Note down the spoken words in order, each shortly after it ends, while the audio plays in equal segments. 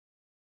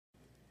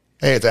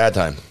Hey, it's ad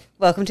time.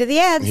 Welcome to the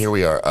ads. Here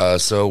we are.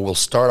 So we'll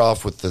start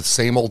off with the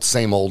same old.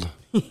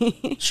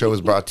 Show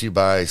is brought to you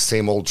by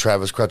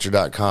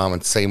sameoldtraviscrutcher.com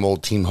and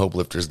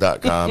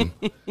sameoldteamhopelifters.com.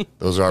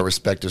 Those are our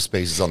respective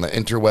spaces on the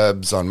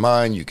interwebs. On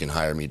mine, you can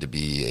hire me to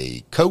be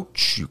a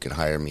coach. You can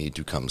hire me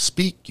to come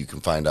speak. You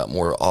can find out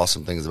more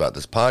awesome things about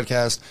this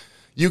podcast.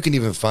 You can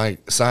even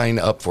sign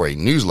up for a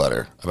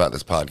newsletter about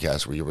this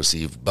podcast where you'll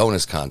receive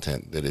bonus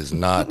content that is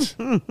not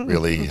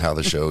really how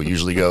the show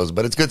usually goes,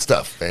 but it's good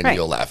stuff, and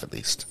You'll laugh at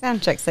least.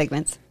 Sound check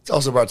segments. It's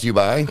also brought to you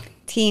by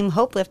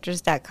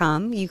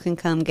TeamHopelifters.com. You can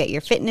come get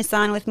your fitness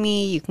on with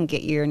me. You can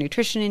get your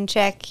nutrition in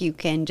check. You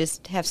can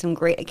just have some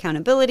great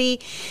accountability.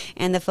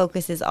 And the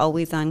focus is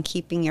always on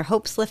keeping your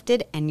hopes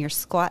lifted and your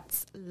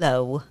squats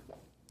low.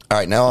 All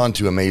right, now on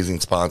to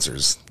amazing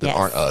sponsors that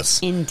aren't us.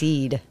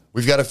 Indeed.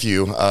 We've got a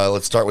few.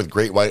 Let's start with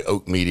Great White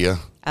Oak Media.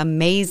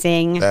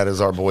 Amazing. That is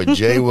our boy,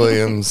 Jay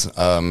Williams.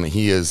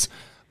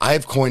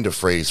 I've coined a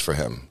phrase for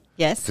him.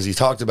 Yes. Because he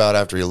talked about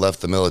after he left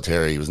the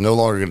military, he was no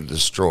longer going to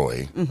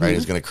destroy, right?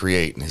 He's going to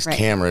create, and his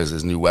camera is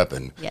his new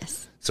weapon.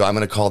 Yes. So I'm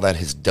going to call that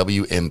his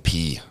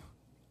WMP,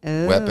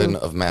 Weapon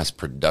of Mass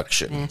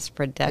Production. Mass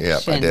production.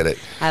 Yep, I did it.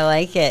 I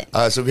like it.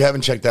 So if you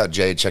haven't checked out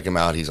Jay, check him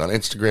out. He's on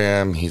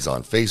Instagram, he's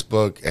on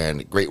Facebook,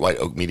 and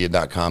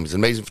greatwhiteoakmedia.com. He's an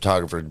amazing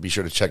photographer. Be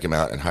sure to check him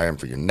out and hire him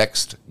for your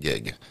next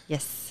gig.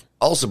 Yes.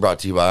 Also brought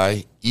to you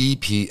by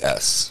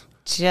EPS.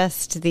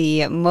 Just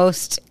the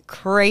most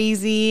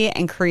crazy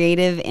and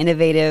creative,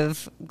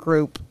 innovative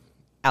group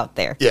out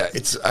there. Yeah,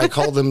 I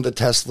call them the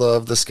Tesla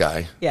of the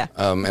sky. Yeah.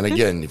 And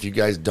again, if you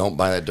guys don't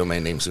buy that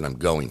domain name soon, I'm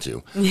going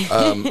to.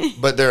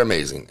 But they're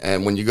amazing.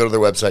 And when you go to their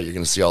website, you're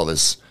going to see all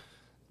this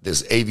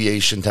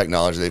aviation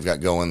technology they've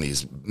got going,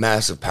 these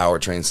massive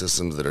powertrain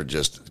systems that are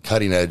just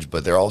cutting edge,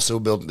 but they're also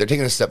they're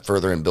taking a step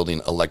further in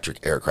building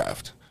electric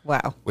aircraft.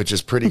 Wow. Which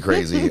is pretty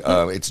crazy.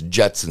 It's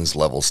Jetsons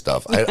level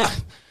stuff.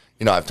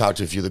 I've talked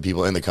to a few of the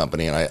people in the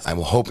company, and I'm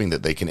hoping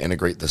that they can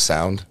integrate the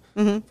sound.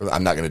 I'm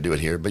not going to do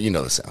it here, but you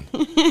know the sound.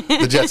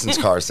 The Jetsons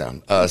car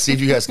sound. See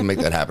if you guys can make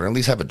that happen, or at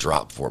least have a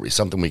drop for me,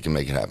 something we can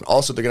make it happen.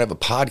 Also, they're going to have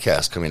a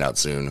podcast coming out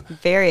soon.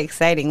 Very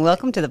exciting.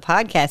 Welcome to the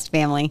podcast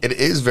family. It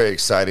is very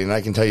exciting, and I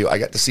can tell you, I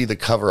got to see the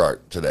cover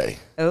art today.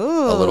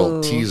 Oh, a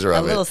little teaser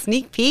of it. A little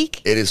sneak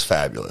peek? It is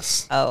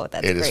fabulous. Oh,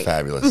 that's great. It is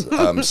fabulous.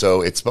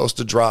 So it's supposed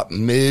to drop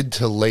mid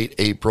to late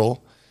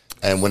April,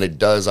 and when it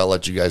does, I'll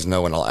let you guys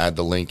know, and I'll add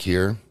the link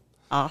here.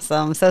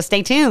 Awesome. So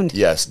stay tuned.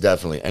 Yes,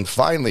 definitely. And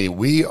finally,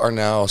 we are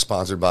now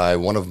sponsored by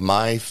one of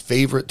my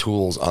favorite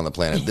tools on the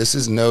planet. This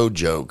is no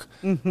joke.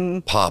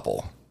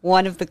 Popl.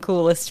 One of the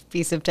coolest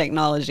piece of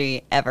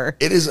technology ever.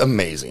 It is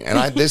amazing.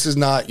 And this is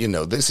not,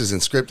 this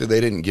isn't scripted. They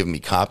didn't give me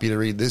copy to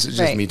read. This is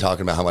just me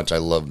talking about how much I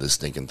love this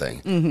stinking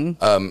thing.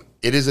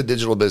 It is a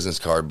digital business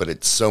card, but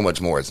it's so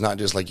much more. It's not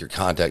just like your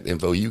contact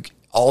info.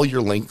 All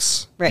your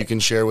links you can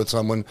share with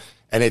someone.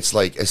 And it's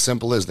like as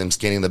simple as them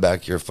scanning the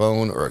back of your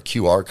phone or a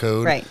QR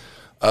code. Right.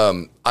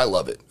 I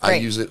love it. I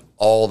use it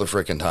all the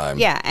frickin' time.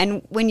 Yeah,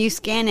 and when you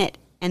scan it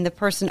and the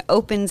person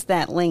opens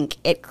that link,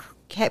 it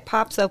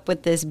pops up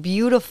with this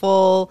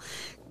beautiful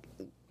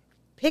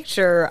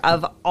picture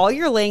of all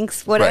your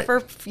links, whatever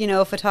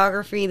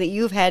photography that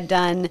you've had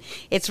done.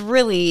 It's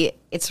really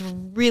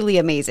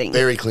amazing.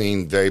 Very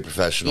clean, very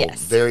professional,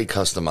 very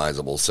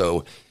customizable.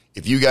 So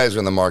if you guys are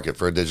in the market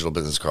for a digital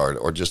business card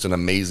or just an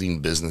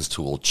amazing business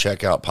tool,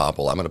 check out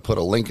Popl. I'm going to put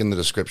a link in the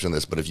description of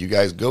this, but if you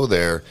guys go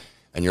there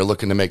and you're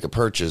looking to make a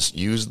purchase,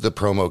 use the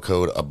promo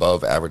code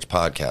Above Average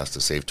Podcast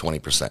to save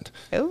 20%.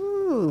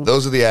 Ooh.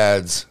 Those are the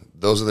ads.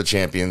 Those are the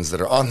champions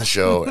that are on the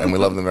show, and we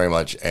love them very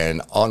much.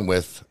 And on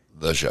with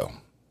the show.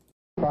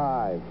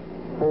 5,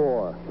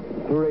 4,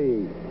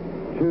 3,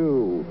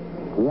 2,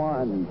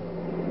 1,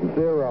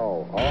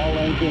 0. All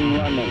engine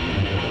running.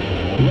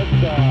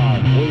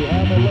 Liftoff. We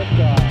have a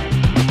liftoff.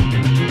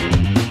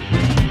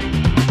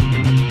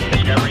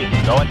 Discovery,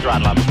 go and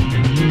throttle up.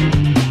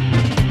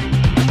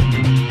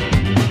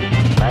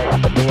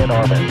 Nice to be in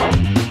orbit.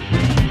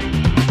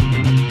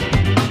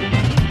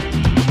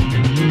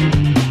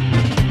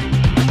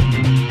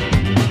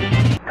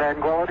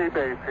 Tranquility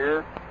Base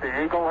here.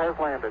 The Eagle has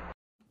landed.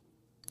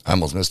 I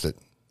almost missed it.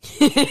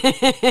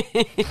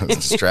 I was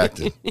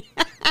distracted.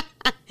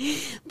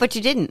 But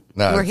you didn't.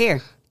 No, We're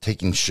here.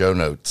 Taking show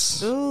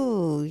notes.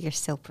 Ooh, you're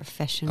so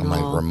professional. I'm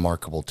like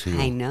remarkable too.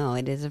 I know.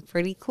 It is a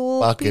pretty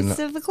cool Fucking piece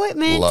of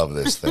equipment. Love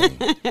this thing.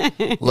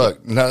 Look,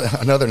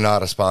 another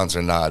not a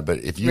sponsor nod, but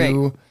if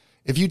you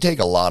take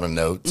a lot of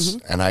notes,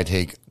 and I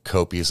take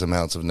copious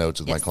amounts of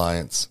notes with my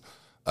clients,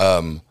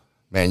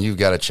 man, you've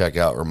got to check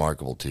out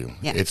Remarkable too.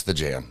 Yeah. It's the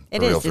jam.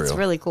 It is. It's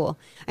really cool.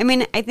 I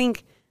mean, I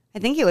think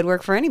it would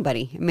work for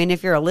anybody. I mean,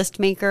 if you're a list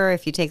maker,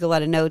 if you take a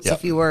lot of notes,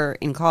 if you were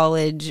in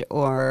college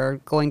or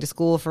going to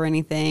school for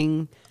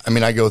anything. I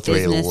mean, I go through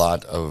a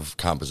lot of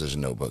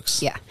composition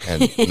notebooks. Yeah.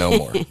 And no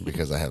more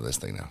because I have this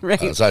thing now.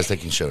 Right. So I was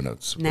taking show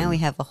notes. Now we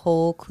have a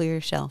whole clear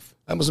shelf.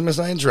 I must have missed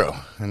my intro.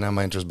 And now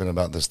my intro's been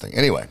about this thing.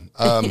 Anyway.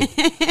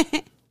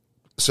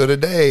 So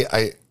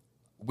today,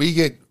 we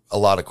get a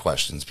lot of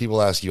questions.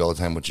 People ask you all the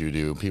time what you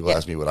do. People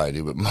ask me what I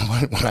do. But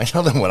when I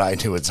tell them what I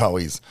do, it's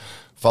always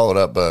followed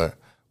up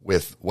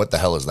with, what the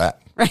hell is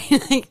that?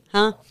 Right. Like,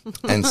 huh?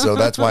 And so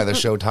that's why the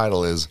show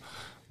title is,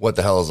 what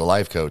the hell is a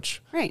life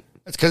coach? Right.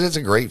 It's because it's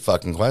a great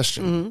fucking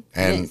question.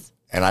 Mm-hmm.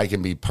 And I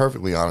can be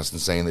perfectly honest in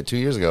saying that 2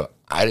 years ago,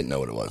 I didn't know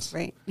what it was.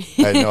 Right.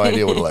 I had no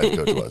idea what a life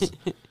coach was.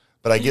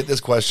 But I get this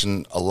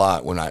question a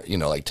lot when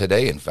like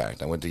today, in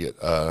fact, I went to get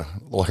a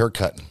little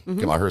haircut,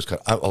 get my hair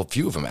cut. A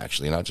few of them,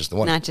 actually, not just the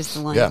one. Not just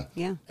the one. Yeah.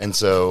 Yeah. And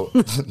so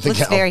the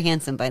Looks very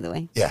handsome, by the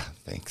way. Yeah,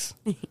 thanks.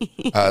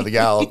 The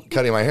gal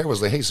cutting my hair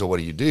was like, hey, so what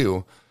do you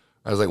do?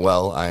 I was like,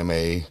 well, I'm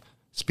a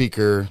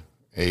speaker,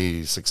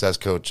 a success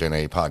coach, and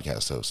a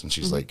podcast host. And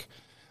she's like,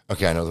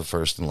 okay, I know the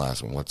first and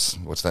last one.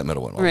 What's that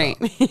middle one all Right.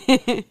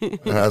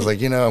 about? And I was like,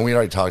 and we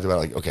already talked about it.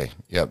 Like, okay,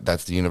 yep,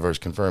 that's the universe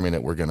confirming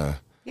it. We're gonna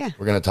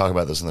talk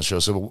about this in the show.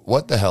 So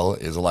what the hell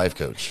is a life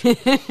coach?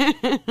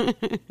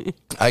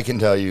 I can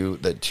tell you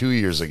that 2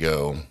 years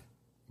ago,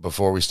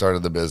 before we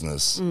started the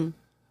business,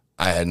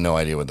 I had no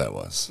idea what that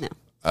was.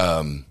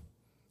 No.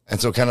 And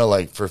so kind of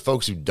like for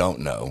folks who don't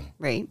know,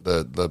 Right.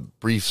 the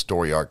brief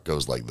story arc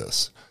goes like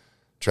this.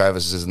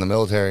 Travis is in the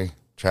military.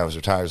 Travis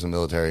retires in the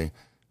military.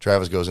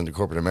 Travis goes into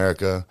corporate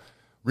America,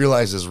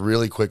 realizes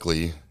really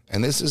quickly,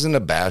 and this isn't a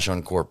bash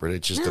on corporate,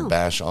 it's just a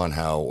bash on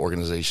how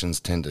organizations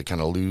tend to kind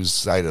of lose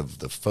sight of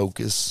the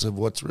focus of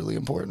what's really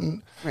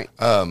important. Right.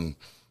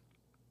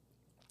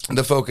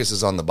 The focus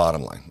is on the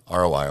bottom line,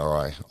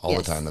 ROI, all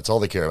the time. That's all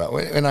they care about.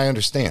 And I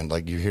understand,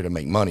 like, you're here to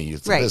make money.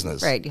 It's a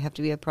business. Right. You have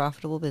to be a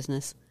profitable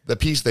business. The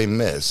piece they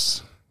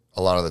miss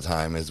a lot of the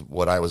time is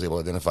what I was able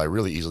to identify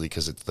really easily,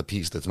 because it's the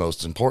piece that's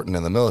most important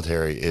in the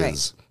military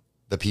is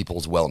the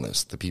people's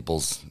wellness, the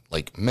people's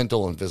like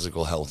mental and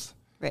physical health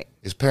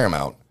is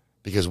paramount,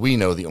 because we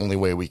know the only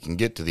way we can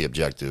get to the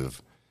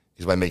objective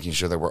is by making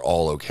sure that we're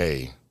all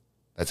okay.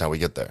 That's how we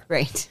get there.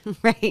 Right.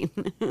 Right.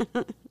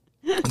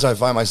 And so I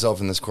find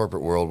myself in this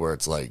corporate world where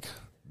it's like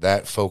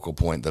that focal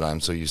point that I'm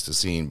so used to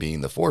seeing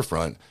being the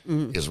forefront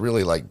is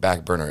really like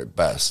back burner at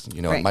best.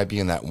 You know, it might be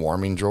in that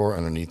warming drawer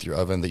underneath your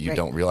oven that you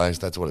don't realize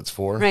that's what it's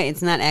for. Right.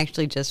 It's not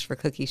actually just for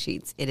cookie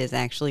sheets. It is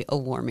actually a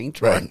warming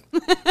drawer.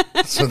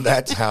 Right. So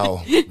that's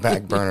how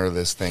back burner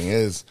this thing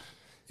is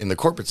in the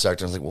corporate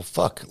sector. I was like, well,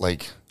 fuck.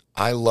 Like,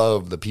 I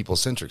love the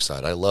people-centric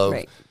side. I love,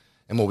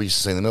 and what we used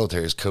to say in the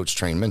military is coach,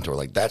 train, mentor.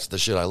 Like, that's the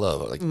shit I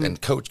love. Like,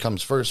 and coach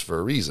comes first for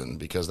a reason,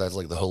 because that's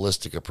like the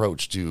holistic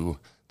approach to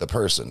the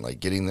person, like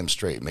getting them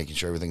straight, making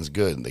sure everything's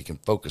good and they can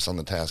focus on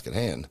the task at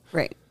hand.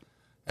 Right.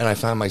 And I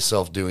found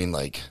myself doing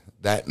like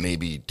that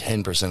maybe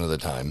 10% of the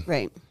time.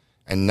 Right.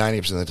 And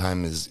 90% of the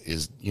time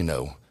is you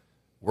know,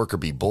 worker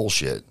bee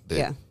bullshit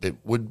that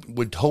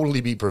would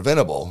totally be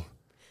preventable.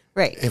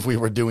 Right. If we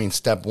were doing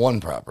step one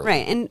properly.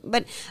 Right.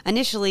 But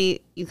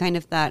initially you kind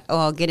of thought, oh,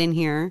 I'll get in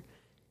here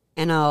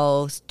and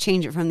I'll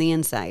change it from the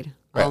inside.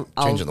 Right.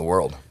 Changing the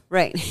world.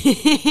 Right.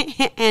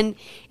 and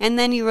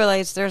then you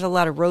realize there's a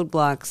lot of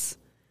roadblocks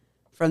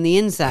from the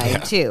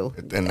inside too.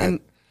 And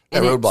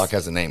that roadblock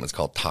has a name. It's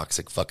called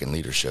toxic fucking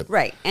leadership.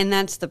 Right. And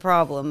that's the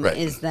problem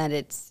is that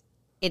it's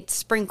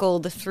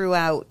sprinkled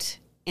throughout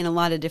in a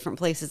lot of different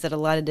places at a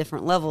lot of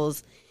different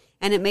levels.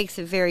 And it makes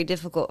it very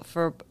difficult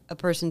for a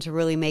person to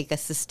really make a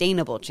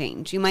sustainable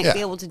change. You might be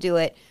able to do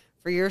it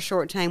for your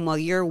short time while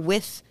you're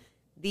with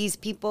these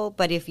people,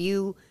 but if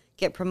you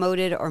get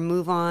promoted or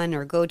move on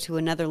or go to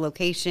another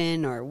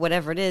location or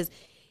whatever it is,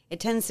 it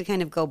tends to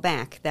kind of go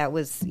back. That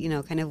was, you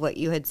know, kind of what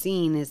you had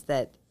seen, is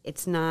that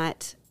it's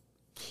not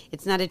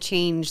a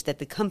change that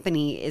the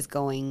company is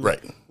going,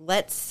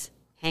 let's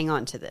hang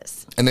on to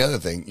this. And the other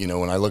thing, you know,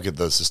 when I look at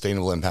the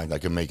sustainable impact I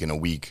can make in a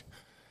week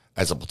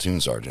as a platoon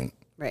sergeant,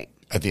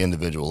 at the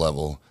individual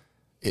level,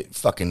 it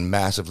fucking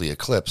massively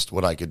eclipsed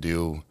what I could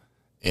do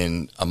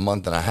in a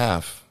month and a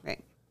half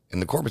in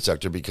the corporate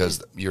sector,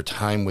 because your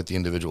time with the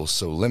individual is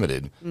so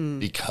limited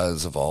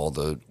because of all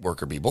the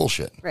worker bee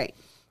bullshit. Right.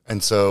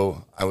 And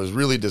so I was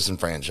really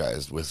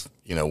disenfranchised with,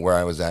 you know, where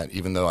I was at,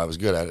 even though I was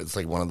good at it. It's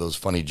like one of those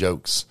funny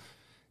jokes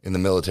in the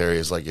military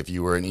is like, if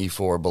you were an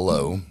E4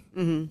 below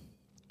and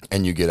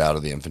you get out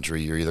of the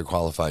infantry, you're either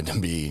qualified to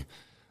be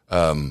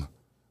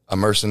a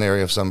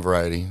mercenary of some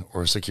variety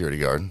or a security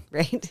guard.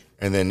 Right.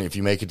 And then if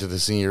you make it to the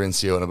senior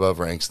NCO and above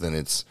ranks,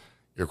 then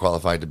you're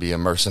qualified to be a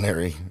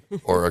mercenary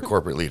or a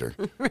corporate leader.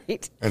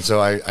 Right. And so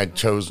I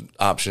chose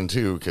option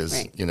 2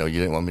 because, you know, you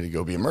didn't want me to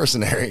go be a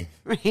mercenary.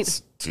 Right.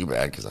 It's too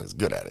bad because I was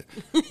good at it.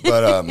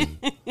 But,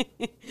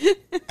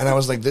 and I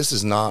was like, this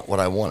is not what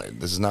I wanted.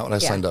 This is not what I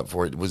signed up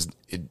for. It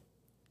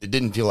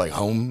didn't feel like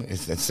home. It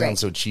sounds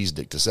so cheese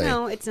dick to say.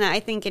 No, it's not. I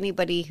think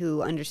anybody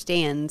who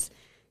understands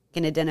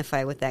can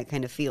identify with that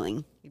kind of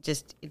feeling. It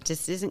just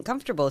isn't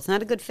comfortable. It's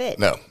not a good fit.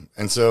 No.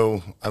 And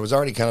so I was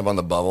already kind of on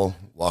the bubble,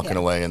 walking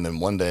away, and then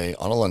one day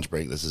on a lunch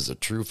break, this is a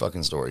true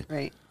fucking story.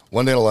 Right.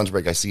 One day on a lunch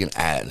break, I see an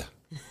ad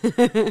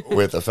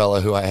with a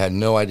fella who I had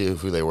no idea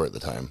who they were at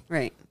the time.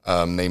 Right.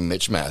 named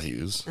Mitch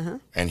Matthews,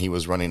 and he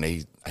was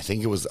running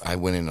I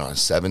went in on a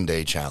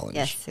 7-day challenge.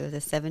 Yes, it was a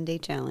 7-day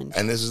challenge.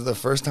 And this is the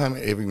first time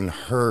I've even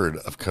heard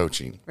of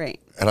coaching. Right.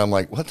 And I'm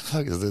like, what the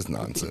fuck is this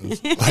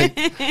nonsense? Like,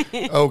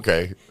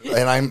 okay.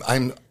 And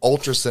I'm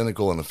ultra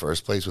cynical in the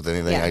first place with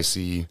anything I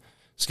see.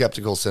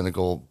 Skeptical,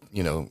 cynical,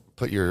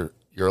 put your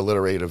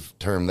alliterative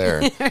term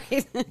there.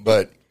 Right.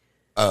 But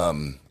I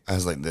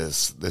was like,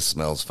 this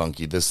smells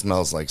funky. This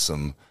smells like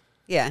some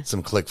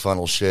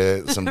ClickFunnels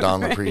shit, some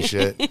Don LaPree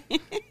shit.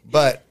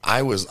 But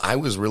I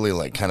was really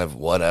like kind of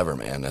whatever,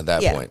 man, at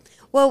that point.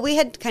 Well, we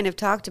had kind of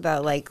talked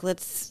about like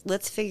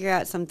let's figure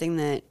out something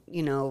that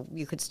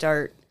you could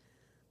start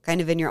kind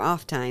of in your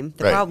off time.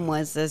 The problem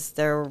was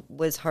there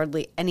was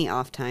hardly any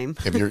off time.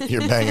 If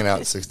you're banging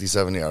out 60,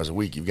 70 hours a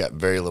week, you've got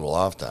very little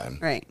off time.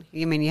 Right.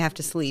 You mean you have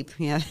to sleep?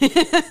 Yeah.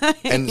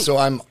 And so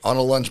I'm on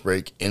a lunch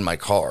break in my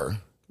car.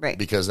 Right.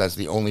 Because that's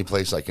the only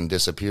place I can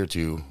disappear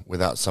to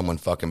without someone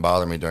fucking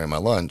bothering me during my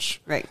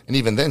lunch. Right. And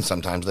even then,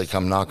 sometimes they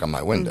come knock on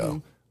my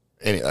window.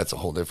 That's a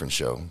whole different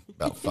show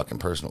about fucking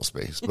personal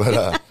space.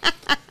 But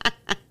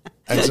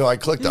and so I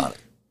clicked on it.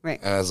 Right.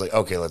 And I was like,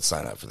 okay, let's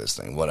sign up for this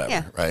thing. Whatever.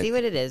 Yeah. Right. See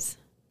what it is.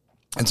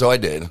 And so I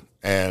did.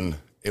 And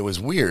it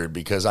was weird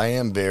because I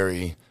am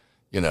very,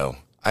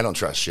 I don't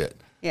trust shit.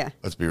 Yeah.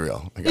 Let's be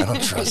real. Like, I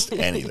don't trust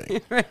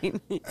anything.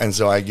 Right. And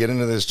so I get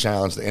into this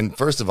challenge. And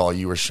first of all,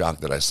 you were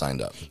shocked that I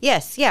signed up.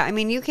 Yes. Yeah. I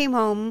mean, you came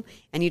home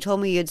and you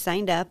told me you'd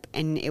signed up,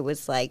 and it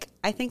was like,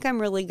 I think I'm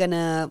really going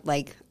to,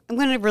 I'm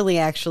going to really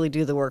actually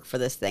do the work for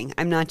this thing.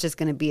 I'm not just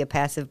going to be a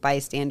passive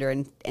bystander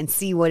and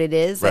see what it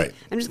is. Right. Like,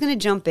 I'm just going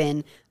to jump in.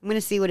 I'm going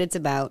to see what it's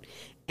about,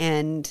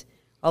 and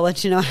I'll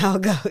let you know how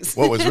it goes.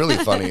 What was really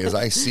funny is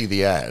I see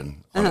the ad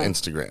on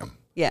Instagram.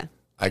 Yeah.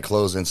 I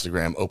close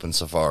Instagram, open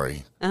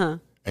Safari,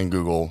 and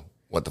Google,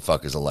 what the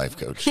fuck is a life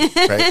coach?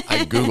 Right?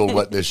 I Googled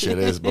what this shit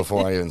is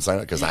before I even signed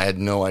up because I had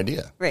no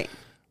idea. Right.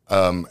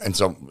 And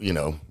so,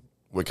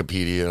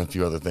 Wikipedia and a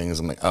few other things.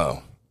 I'm like,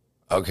 oh,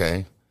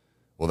 okay.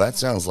 Well, that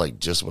sounds like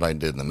just what I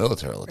did in the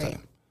military all the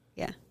time.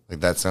 Yeah. Like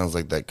that sounds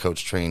like that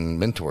coach, train,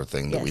 mentor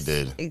thing that we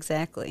did.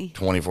 Exactly.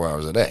 24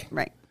 hours a day.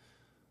 Right.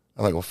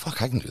 I'm like, well,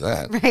 fuck, I can do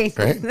that. Right.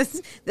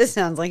 This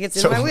sounds like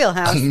it's in my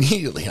wheelhouse.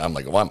 Immediately, I'm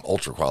like, well, I'm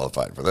ultra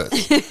qualified for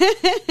this.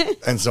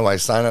 And so I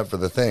sign up for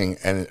the thing.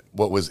 And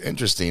what was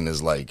interesting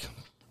is like,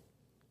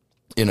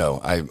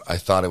 I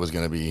thought it was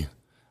going to be,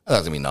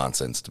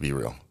 nonsense, to be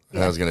real.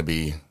 And I was going to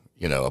be,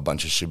 a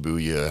bunch of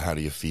Shibuya, how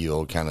do you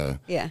feel, kind of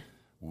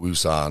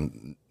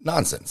woosah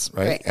nonsense,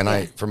 right?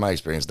 And from my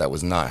experience, that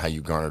was not how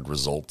you garnered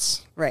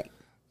results. Right.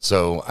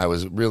 So I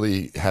was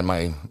really had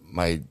my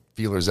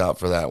feelers out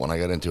for that when I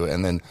got into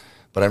it.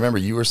 But I remember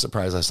you were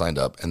surprised I signed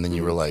up, and then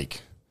you were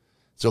like,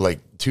 so like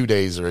 2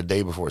 days or a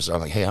day before, so I'm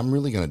like, hey, I'm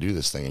really going to do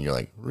this thing. And you're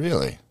like,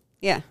 really?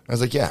 Yeah. I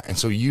was like, yeah. And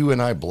so you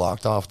and I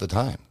blocked off the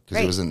time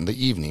because it was in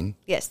the evening.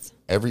 Yes.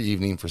 Every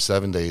evening for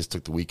 7 days,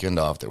 took the weekend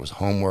off. There was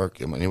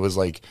homework. I mean, it was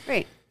like,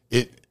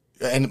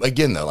 and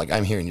again, though, like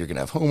I'm hearing you're going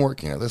to have homework,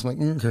 this. I'm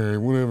like, okay,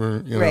 whatever,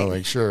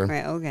 like, sure.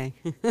 Right, okay.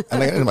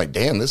 And I'm like,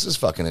 damn, this is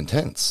fucking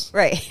intense.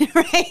 Right,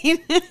 right.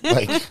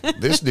 Like,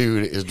 this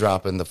dude is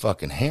dropping the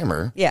fucking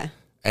hammer. Yeah.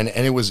 And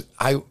it was,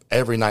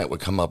 every night would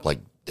come up like,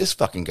 this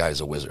fucking guy's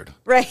a wizard.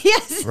 Right,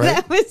 yes.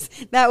 Right?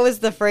 That was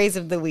the phrase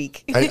of the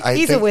week.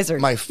 He's a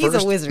wizard. He's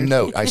a wizard.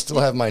 Note, I still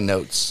have my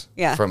notes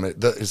from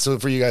it. So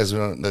for you guys who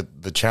don't know,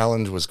 the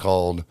challenge was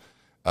called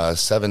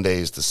 7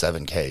 days to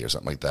 7K or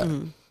something like that.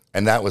 Mm-hmm.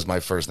 And that was my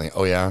first thing.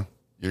 Oh, yeah?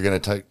 You're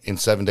going to, in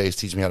 7 days,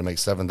 teach me how to make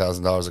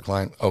 $7,000 a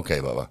client? Okay,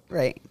 Bubba.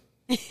 Right.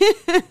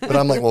 But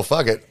I'm like, well,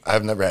 fuck it.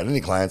 I've never had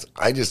any clients.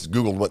 I just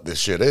Googled what this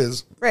shit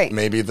is. Right.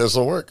 Maybe this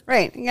will work.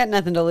 Right. You got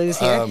nothing to lose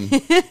here.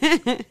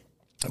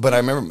 But I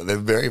remember the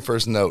very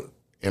first note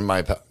in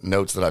my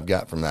notes that I've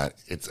got from that,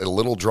 it's a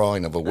little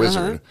drawing of a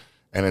wizard,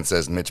 and it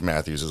says Mitch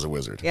Matthews is a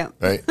wizard. Yeah.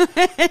 Right?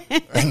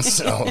 And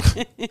so,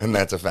 and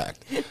that's a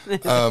fact.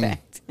 That's a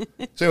fact.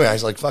 So anyway, I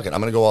was like, fuck it. I'm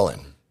going to go all in.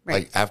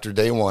 Right. Like after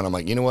day one, I'm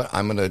like, you know what?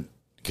 I'm going to,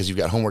 because you've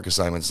got homework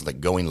assignments like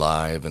going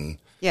live and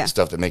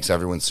stuff that makes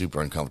everyone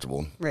super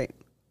uncomfortable. Right.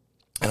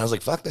 And I was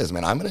like, fuck this,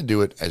 man. I'm going to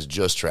do it as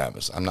just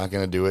Travis. I'm not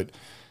going to do it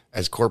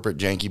as corporate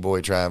janky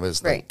boy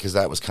Travis. Right. Because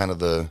that was kind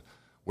of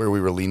where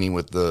we were leaning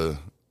with the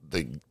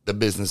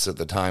business at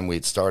the time. We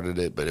had started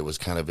it, but it was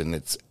kind of in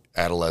its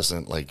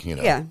adolescent,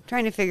 Yeah,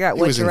 trying to figure out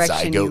what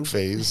direction in zygote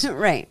phase.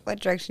 Right. What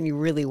direction you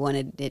really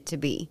wanted it to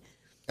be.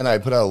 And I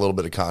put out a little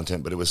bit of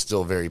content, but it was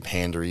still very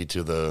pandery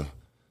to the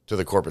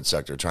corporate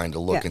sector, trying to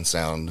look and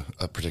sound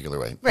a particular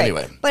way. Right.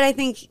 Anyway. But I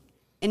think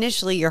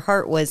initially your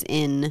heart was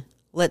in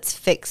let's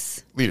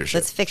fix leadership.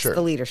 Let's fix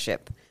the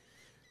leadership.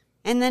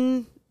 And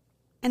then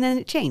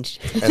it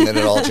changed. And then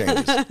it all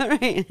changes.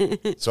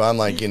 Right. So I'm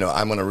like,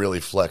 I'm going to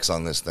really flex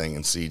on this thing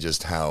and see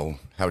just how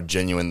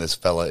genuine this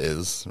fella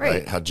is,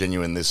 right? How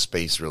genuine this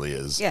space really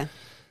is. Yeah.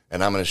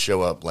 And I'm going to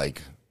show up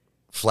like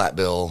flat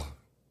bill,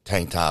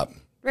 tank top.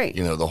 Right.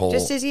 The whole,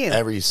 just as you.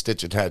 Every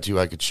stitch of tattoo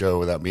I could show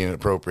without being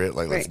inappropriate.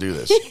 Like, let's do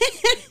this.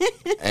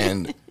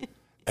 And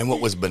And what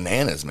was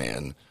bananas,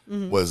 man,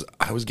 was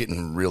I was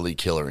getting really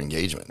killer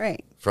engagement.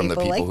 Right. From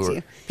People the people who liked were,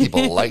 you.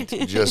 people liked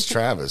just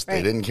Travis. Right.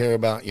 They didn't care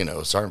about,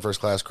 Sergeant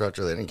First Class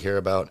Crutcher. They didn't care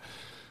about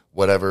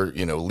whatever,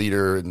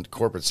 leader in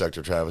corporate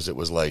sector Travis. It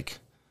was like,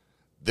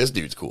 this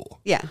dude's cool.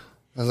 Yeah.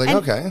 I was like,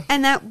 okay.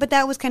 But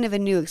that was kind of a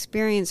new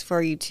experience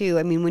for you too.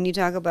 I mean, when you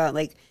talk about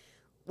like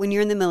when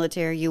you're in the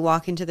military, you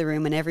walk into the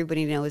room and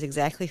everybody knows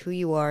exactly who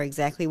you are,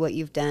 exactly what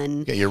you've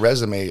done. Yeah, your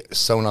resume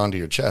sewn onto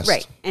your chest.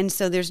 Right. And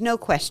so there's no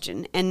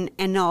question.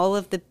 And all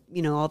of the,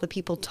 all the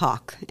people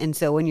talk. And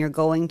so when you're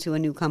going to a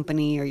new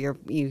company or you're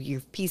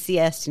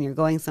PCS and you're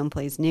going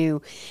someplace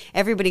new,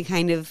 everybody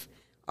kind of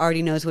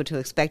already knows what to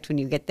expect when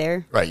you get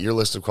there. Right. Your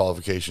list of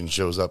qualifications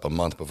shows up a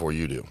month before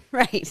you do.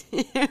 Right.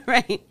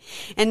 Right.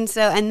 And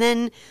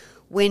then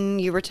when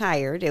you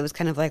retired, it was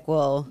kind of like,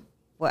 well,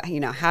 what,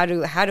 how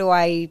do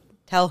I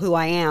tell who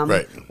I am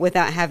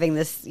without having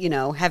this,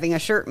 having a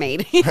shirt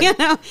made,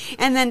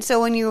 And then so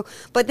when you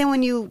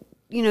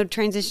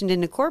transitioned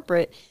into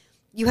corporate,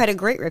 you had a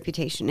great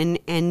reputation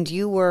and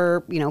you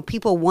were,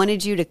 people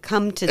wanted you to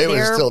come to their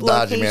location. It was still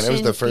dodgy, man. It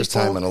was the first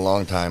time in a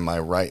long time my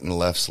right and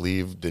left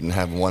sleeve didn't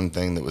have one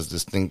thing that was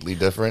distinctly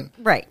different.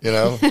 Right. You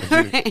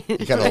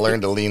kind of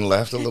learned to lean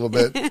left a little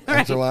bit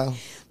after a while.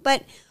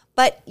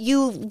 But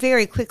you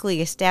very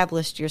quickly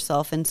established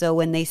yourself, and so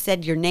when they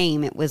said your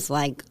name, it was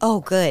like,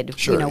 oh, good.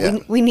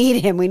 Sure, we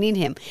need him. We need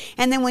him.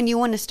 And then when you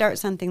want to start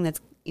something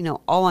that's,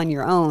 all on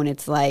your own,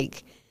 it's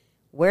like,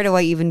 where do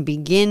I even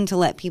begin to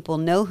let people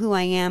know who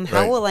I am?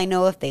 How will I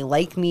know if they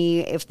like me,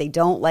 if they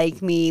don't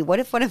like me? What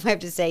if I have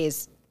to say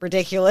is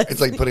ridiculous?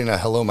 It's like putting a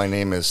 "Hello, my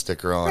name is"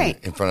 sticker on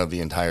in front of the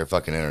entire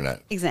fucking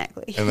internet.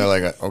 Exactly. And they're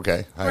like,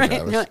 okay, hi,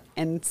 Travis. No,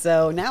 and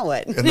so now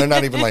what? And they're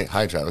not even like,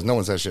 hi, Travis. No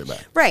one says shit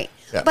back. Right.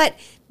 Yeah. But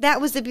that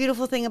was the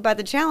beautiful thing about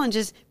the challenge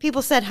is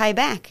people said hi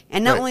back.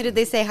 And not only did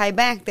they say hi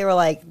back, they were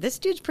like, this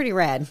dude's pretty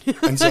rad.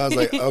 And so I was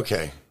like,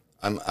 okay,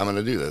 I'm going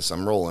to do this.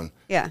 I'm rolling.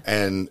 Yeah.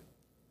 And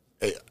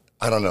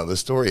I don't know. The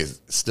story is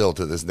still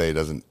to this day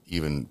doesn't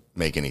even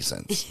make any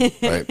sense.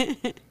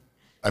 Right.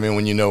 I mean,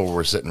 when you know where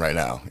we're sitting right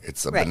now,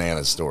 it's a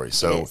bananas story.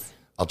 So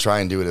I'll try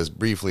and do it as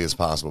briefly as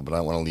possible, but I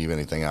don't want to leave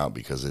anything out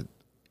because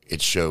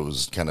it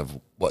shows kind of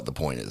what the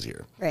point is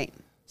here. Right.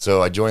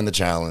 So I joined the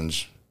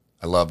challenge.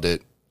 I loved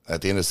it.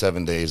 At the end of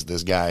 7 days,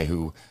 this guy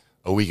who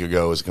a week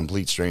ago was a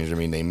complete stranger to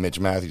me named Mitch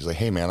Matthews, like,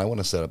 hey, man, I want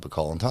to set up a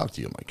call and talk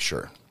to you. I'm like,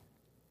 sure.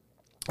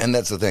 And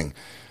that's the thing.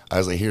 I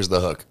was like, here's the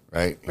hook,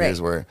 right? Here's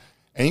where.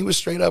 And he was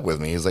straight up with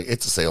me. He's like,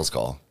 it's a sales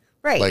call.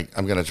 Right. Like,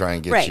 I'm going to try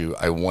and get you.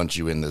 I want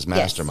you in this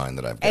mastermind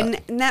that I've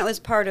got. And that was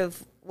part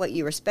of what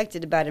you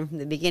respected about him from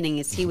the beginning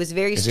is he was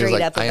very straight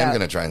like, up about. I am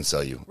going to try and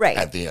sell you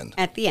at the end.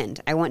 At the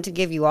end. I want to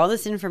give you all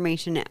this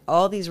information,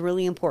 all these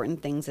really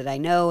important things that I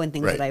know and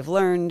things that I've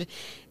learned.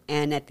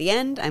 And at the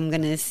end, I'm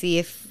going to see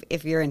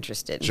if you're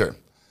interested. Sure.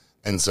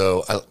 And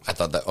so I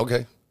thought that,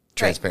 okay,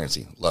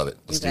 transparency. Love it.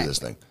 Let's do this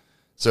thing.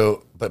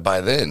 So, but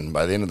by the end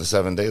of the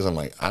 7 days, I'm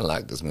like, I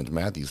like this Mitch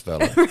Matthews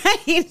fella.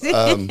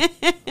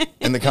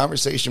 And the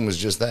conversation was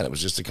just that. It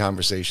was just a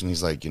conversation.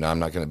 He's like, I'm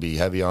not going to be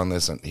heavy on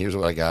this. And here's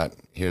what I got.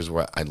 Here's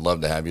what I'd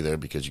love to have you there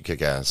because you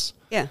kick ass.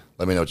 Yeah.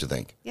 Let me know what you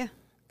think. Yeah.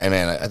 And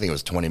man, I think it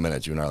was 20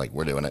 minutes. You and I are like,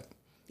 we're doing it.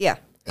 Yeah.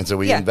 And so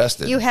we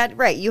invested. You had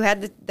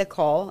the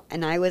call,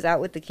 and I was out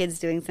with the kids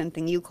doing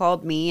something. You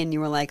called me, and you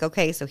were like,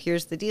 okay, so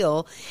here's the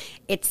deal.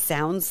 It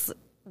sounds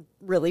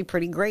really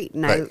pretty great.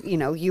 And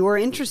you were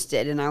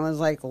interested, and I was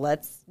like,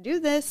 let's do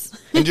this.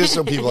 And just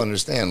so people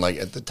understand, like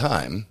at the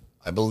time,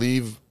 I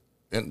believe,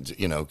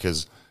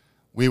 because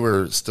we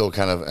were still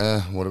kind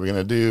of, what are we going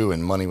to do?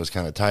 And money was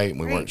kind of tight, and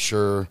we weren't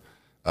sure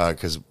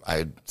because I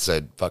had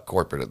said, fuck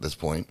corporate at this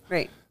point.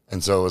 Right.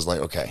 And so it was like,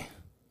 okay,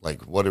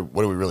 like what are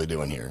we really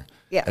doing here?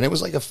 Yeah. And it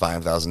was like a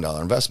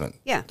 $5,000 investment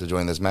to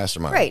join this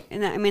mastermind. Right.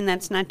 And I mean,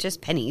 that's not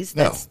just pennies.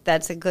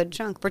 That's a good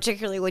chunk,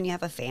 particularly when you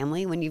have a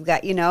family, when you've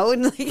got,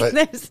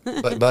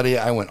 But buddy,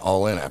 I went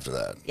all in after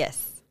that.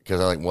 Yes.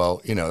 Because I'm like,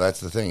 well, that's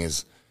the thing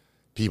is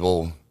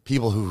people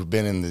who've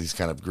been in these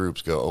kind of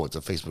groups go, oh, it's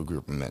a Facebook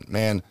group. And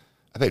man,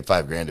 I paid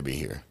 $5,000 to be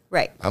here.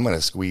 Right. I'm going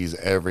to squeeze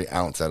every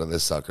ounce out of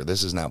this sucker.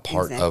 This is now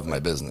part of my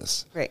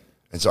business. Right.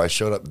 And so I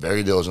showed up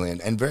very diligently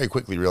and very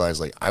quickly realized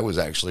like I was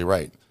actually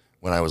right.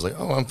 When I was like,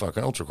 oh, I'm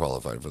fucking ultra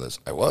qualified for this.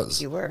 I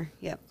was. You were,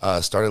 yep.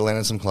 Started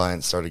landing some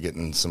clients, started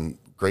getting some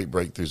great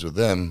breakthroughs with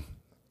them.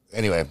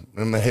 Anyway, I'm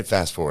going to hit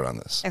fast forward on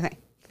this. Okay.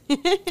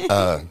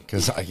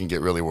 Because I can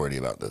get really wordy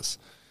about this.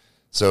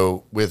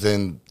 So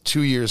within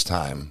 2 years'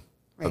 time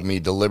of me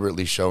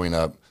deliberately showing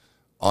up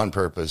on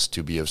purpose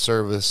to be of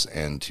service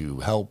and to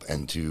help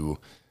and to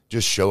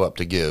just show up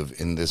to give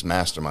in this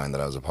mastermind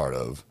that I was a part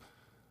of,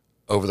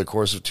 over the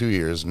course of 2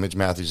 years, Mitch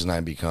Matthews and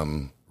I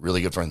become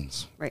really good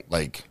friends. Right.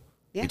 Like,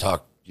 we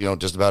talk,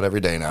 just about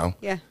every day now.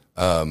 Yeah.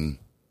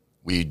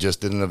 We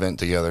just did an event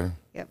together.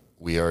 Yep.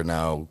 We are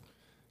now,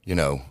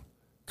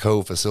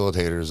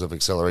 co-facilitators of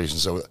acceleration.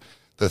 So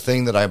the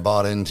thing that I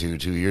bought into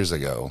 2 years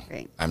ago,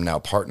 I'm now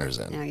partners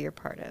in. Now you're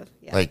part of.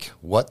 Yeah. Like,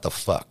 what the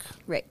fuck?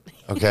 Right.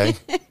 Okay?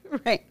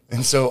 Right.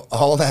 And so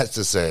all that's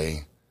to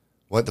say,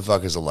 what the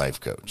fuck is a life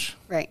coach?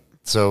 Right.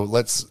 So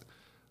let's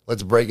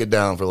let's break it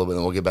down for a little bit,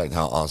 and we'll get back to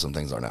how awesome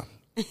things are now.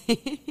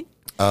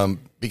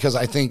 Because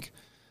I think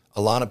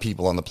a lot of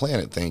people on the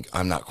planet think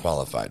I'm not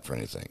qualified for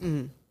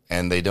anything.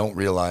 And they don't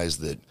realize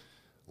that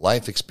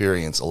life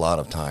experience a lot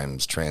of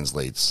times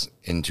translates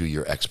into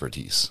your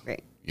expertise.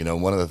 Right. You know,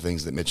 one of the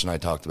things that Mitch and I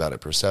talked about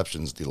at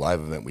Perceptions, the live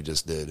event we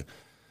just did,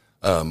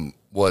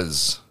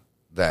 was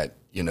that,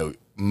 you know,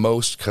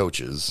 most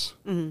coaches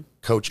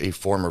coach a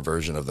former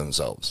version of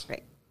themselves.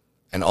 Right.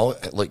 And all,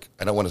 like,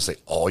 I don't want to say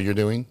all you're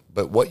doing,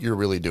 but what you're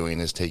really doing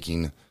is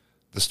taking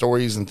the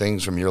stories and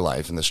things from your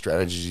life and the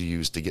strategies you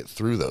use to get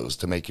through those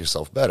to make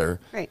yourself better.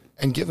 Right.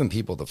 And giving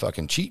people the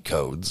fucking cheat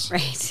codes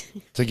Right.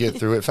 to get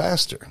through it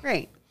faster.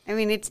 Right. I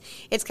mean,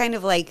 it's kind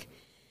of like,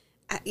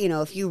 you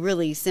know, if you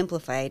really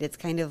simplify it, it's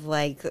kind of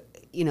like,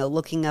 you know,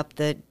 looking up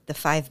the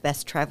 5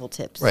 best travel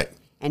tips. Right.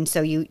 And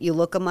so you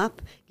look them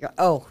up. You're,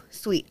 oh,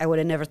 sweet. I would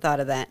have never thought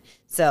of that.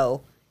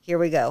 So here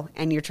we go.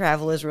 And your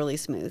travel is really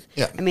smooth.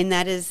 Yeah. I mean,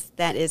 that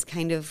is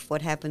kind of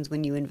what happens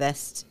when you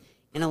invest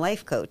in a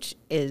life coach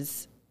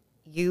is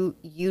you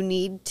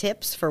need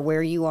tips for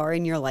where you are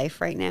in your life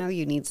right now.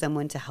 You need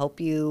someone to help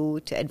you,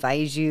 to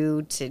advise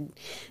you, to,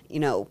 you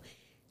know,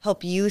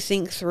 help you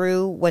think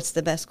through what's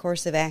the best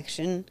course of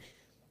action.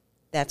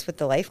 That's what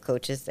the life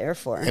coach is there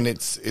for. And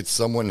it's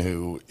someone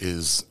who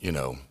is, you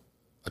know,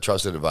 a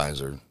trusted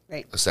advisor,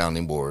 Right. a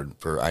sounding board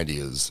for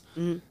ideas.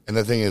 And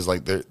the thing is,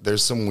 like,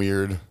 there's some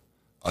weird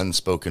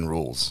unspoken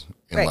rules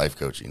in Right. life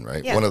coaching,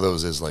 right? Yeah. One of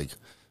those is, like,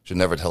 should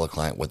never tell a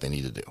client what they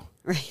need to do.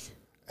 Right.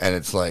 And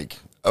it's like,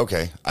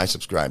 okay, I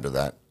subscribe to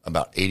that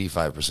about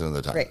 85% of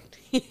the time.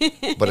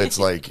 Right. But it's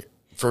like,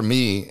 for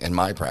me and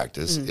my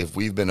practice, if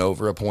we've been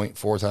over a point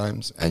 4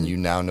 times and you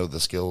now know the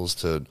skills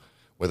to,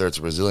 whether it's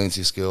a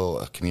resiliency skill,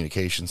 a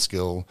communication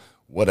skill,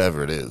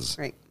 whatever it is,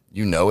 Right.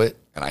 you know it,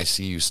 and I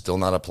see you still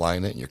not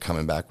applying it, and you're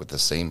coming back with the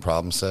same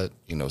problem set,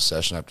 you know,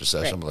 session after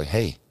session. Right. I'm like,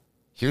 hey,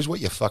 here's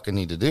what you fucking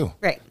need to do.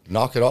 Right.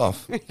 Knock it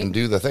off and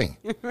do the thing.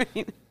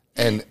 Right.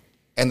 And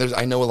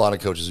I know a lot of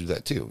coaches do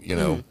that too, you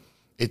know.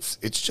 It's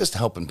just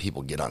helping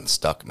people get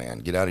unstuck, man.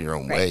 Get out of your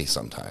own Right. way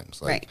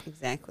sometimes. Like, Right.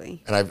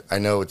 Exactly. and I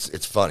know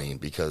it's funny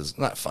because,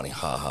 not funny,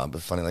 haha,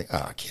 but funny like,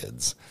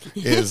 kids,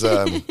 is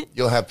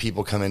you'll have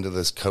people come into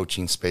this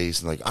coaching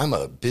space and like, I'm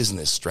a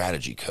business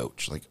strategy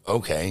coach. Like,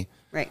 okay.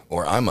 Right.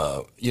 Or I'm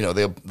a, you know,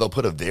 they'll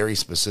put a very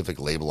specific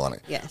label on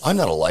it. Yes. I'm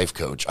not a life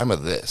coach. I'm a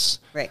this.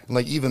 Right. And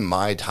like, even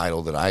my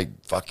title that I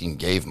fucking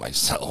gave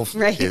myself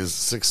Right. is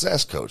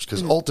success coach.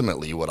 Because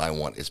ultimately what I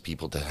want is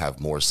people to have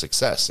more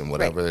success in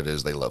whatever it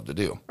is they love to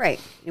do. Right.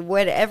 In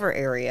whatever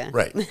area.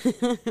 Right.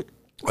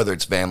 Whether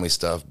it's family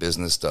stuff,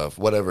 business stuff,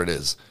 whatever it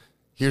is.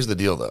 Here's the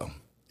deal, though.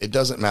 It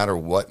doesn't matter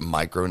what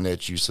micro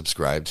niche you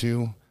subscribe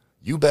to.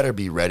 You better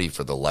be ready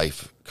for the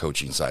life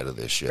coaching side of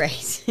this shit.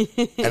 Right.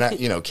 And I,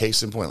 you know,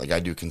 case in point, like I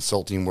do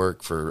consulting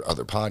work for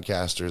other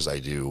podcasters. I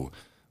do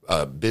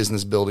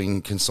business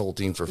building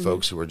consulting for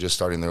folks who are just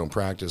starting their own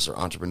practice or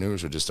entrepreneurs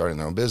who are just starting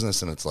their own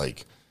business. And it's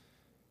like,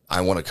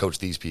 I want to coach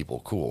these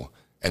people. Cool.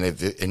 And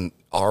and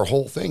our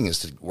whole thing is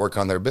to work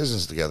on their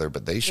business together,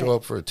 but they show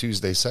up for a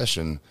Tuesday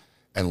session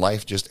and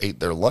life just ate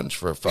their lunch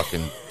for a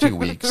fucking 2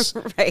 weeks.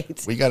 Right.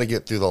 We got to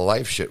get through the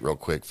life shit real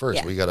quick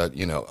first. Yeah. We got to,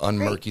 you know,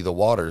 unmurky the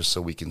waters so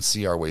we can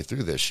see our way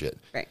through this shit.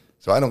 Right.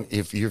 So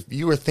if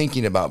you are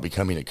thinking about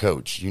becoming a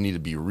coach, you need to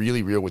be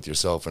really real with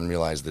yourself and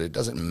realize that it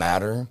doesn't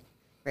matter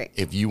Right.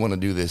 if you want to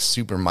do this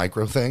super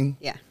micro thing.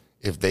 Yeah.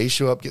 If they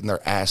show up getting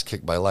their ass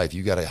kicked by life,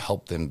 you got to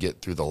help them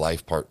get through the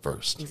life part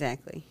first.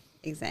 Exactly.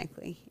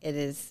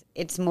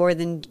 It's more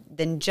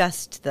than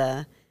just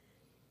the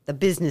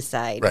business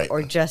side, Right.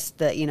 or just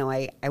the, you know,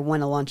 I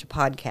want to launch a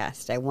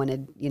podcast. I want to,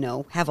 you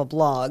know, have a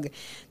blog.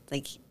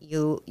 Like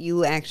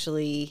you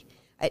actually,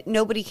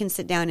 nobody can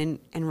sit down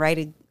and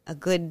write a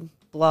good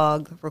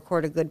blog,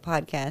 record a good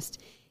podcast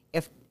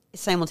if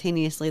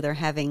simultaneously they're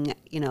having,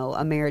 you know,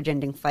 a marriage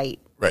ending fight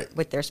Right.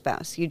 with their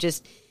spouse. You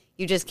just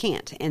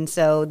can't. And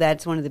so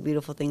that's one of the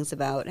beautiful things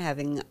about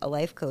having a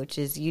life coach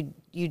is you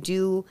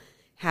do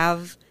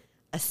have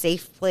a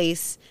safe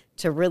place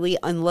to really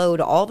unload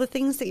all the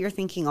things that you're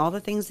thinking, all the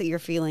things that you're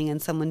feeling,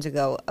 and someone to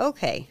go,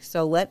 okay,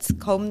 so let's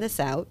comb this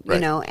out, you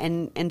Right. know,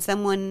 and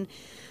someone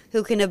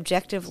who can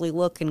objectively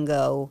look and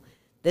go,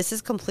 this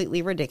is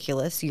completely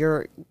ridiculous.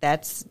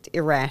 That's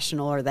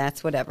irrational, or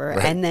that's whatever.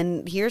 Right. And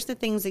then here's the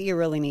things that you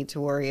really need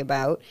to worry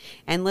about.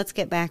 And let's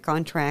get back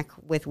on track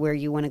with where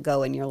you want to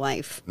go in your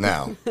life.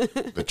 Now,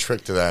 the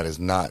trick to that is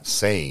not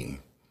saying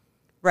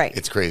Right.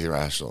 it's crazy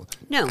irrational.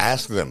 No.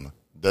 Ask them,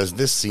 does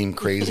this seem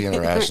crazy and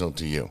irrational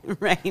to you?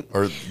 Right.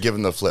 Or give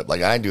them the flip.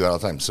 Like I do that all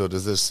the time. So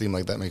does this seem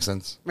like that makes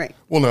sense? Right.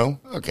 Well, no.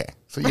 Okay.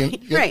 So you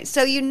Right.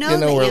 So you know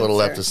we're a little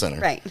answer. left of center.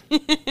 Right.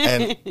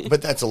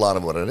 But that's a lot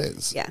of what it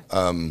is. Yeah.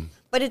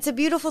 But it's a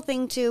beautiful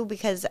thing too,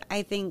 because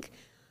I think,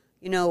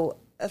 you know,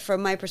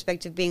 from my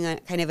perspective, being a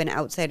kind of an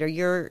outsider,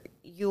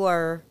 you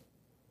are,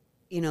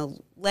 you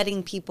know,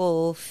 letting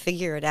people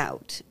figure it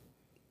out.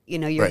 You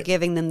know, you're Right.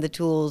 giving them the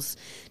tools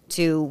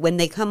to, when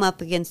they come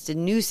up against a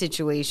new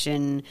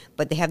situation,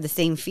 but they have the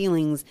same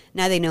feelings,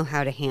 now they know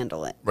how to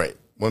handle it. Right.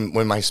 When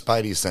my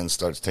spidey sense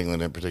starts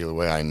tingling in a particular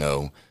way, I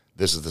know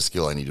this is the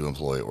skill I need to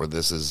employ, or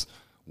this is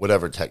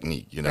whatever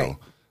technique, you know,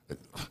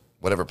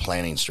 whatever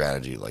planning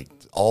strategy, like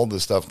all the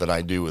stuff that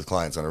I do with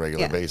clients on a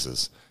regular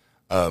basis.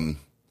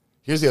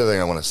 Here's the other thing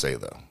I want to say,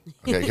 though,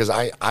 okay? Because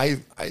I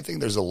think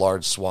there's a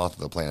large swath of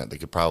the planet that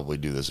could probably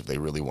do this if they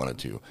really wanted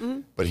to. Mm-hmm.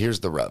 But here's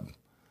the rub.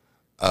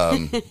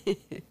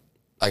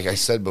 Like I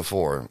said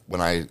before,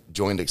 when I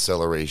joined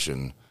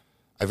Acceleration,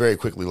 I very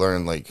quickly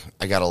learned, like,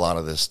 I got a lot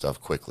of this stuff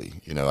quickly.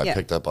 You know, I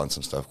picked up on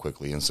some stuff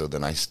quickly. And so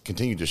then I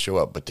continued to show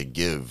up, but to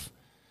give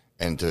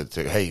and to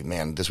hey,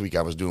 man, this week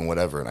I was doing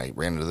whatever, and I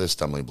ran into this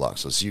stumbling block.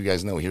 So you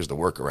guys know, here's the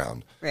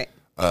workaround. Right.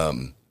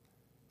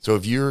 So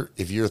if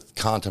you're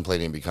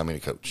contemplating becoming a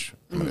coach,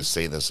 I'm going to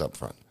say this up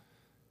front.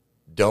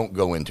 Don't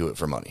go into it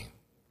for money.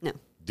 No.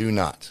 Do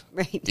not.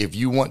 Right. If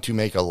you want to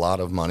make a lot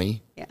of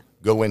money,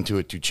 go into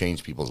it to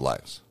change people's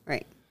lives.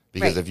 Right.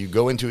 Because if you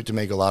go into it to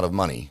make a lot of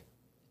money,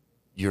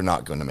 you're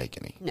not going to make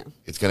any. No.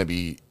 It's going to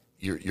be,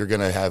 you're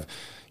going to have,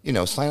 you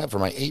know, sign up for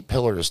my 8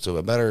 pillars to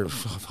a better,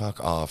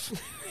 fuck off.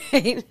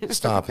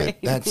 Stop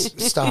it.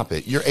 Stop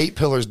it. Your 8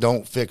 pillars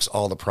don't fix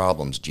all the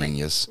problems,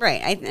 genius.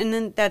 Right. And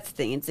then that's the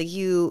thing. It's like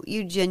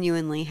you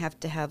genuinely have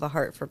to have a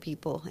heart for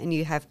people, and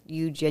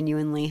you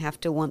genuinely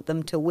have to want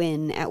them to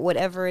win at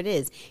whatever it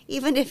is,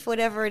 even if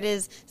whatever it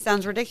is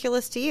sounds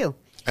ridiculous to you.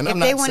 And if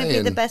they want to be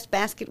the best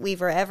basket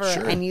weaver ever,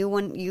 and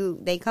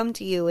they come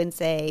to you and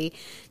say,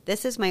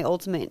 "This is my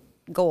ultimate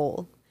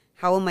goal.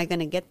 How am I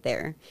going to get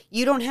there?"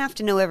 You don't have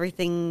to know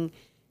everything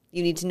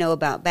you need to know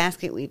about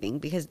basket weaving,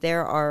 because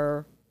there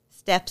are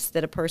steps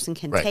that a person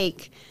can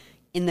take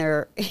in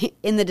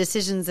the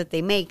decisions that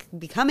they make,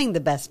 becoming the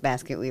best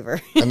basket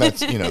weaver. And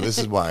that's, you know, this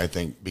is why I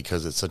think,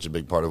 because it's such a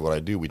big part of what I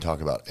do, we talk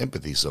about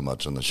empathy so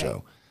much on the show.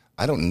 Right.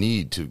 I don't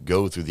need to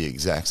go through the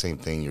exact same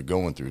thing you're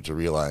going through to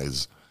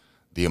realize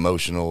the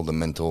emotional, the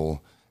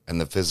mental,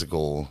 and the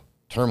physical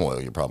turmoil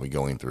you're probably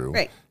going through.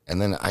 Right.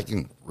 And then I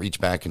can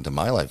reach back into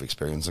my life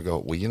experience and go,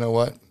 well, you know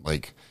what?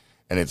 Like,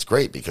 and it's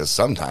great because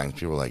sometimes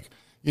people are like,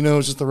 you know,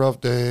 it's just a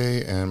rough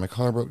day, and my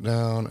car broke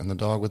down, and the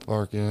dog was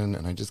barking,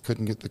 and I just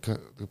couldn't get the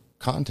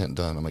content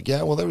done. I'm like,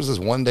 yeah, well, there was this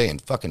one day in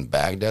fucking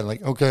Baghdad.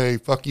 Like, okay,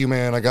 fuck you,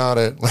 man, I got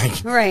it.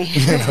 Like, right.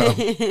 You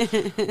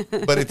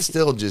know? But it's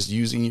still just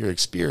using your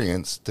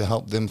experience to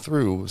help them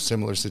through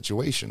similar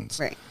situations.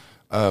 Right.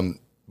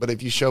 But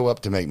if you show up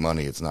to make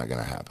money, it's not going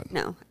to happen.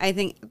 No, I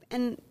think,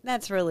 and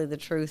that's really the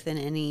truth in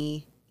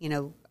any, you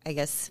know, I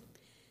guess,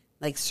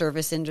 like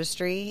service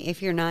industry.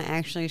 If you're not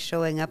actually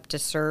showing up to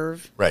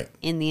serve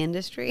in the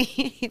industry,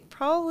 you're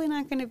probably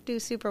not going to do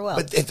super well.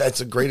 But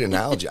that's a great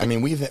analogy. I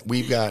mean,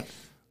 we've got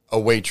a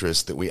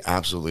waitress that we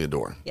absolutely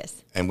adore.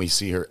 Yes. And we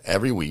see her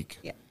every week.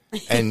 Yeah.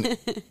 And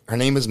her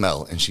name is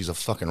Mel, and she's a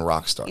fucking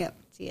rock star. Yep,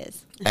 she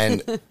is.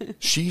 And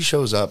she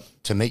shows up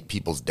to make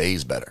people's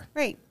days better.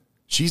 Right.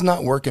 She's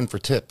not working for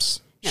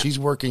tips. No. She's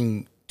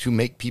working to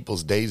make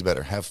people's days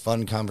better, have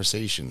fun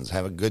conversations,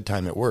 have a good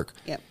time at work.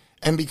 Yep.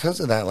 And because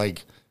of that,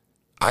 like,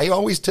 I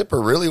always tip her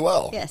really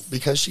well. Yes.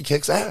 Because she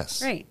kicks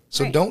ass. Right.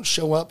 So right. don't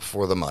show up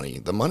for the money.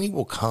 The money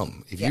will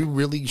come. If you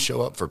really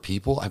show up for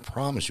people, I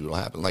promise you it'll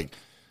happen. Like,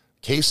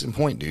 case in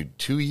point, dude,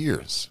 2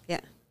 years.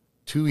 Yeah.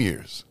 2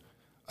 years.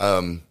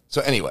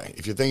 So anyway,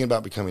 if you're thinking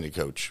about becoming a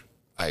coach,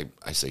 I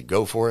say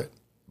go for it,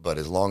 but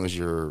as long as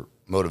your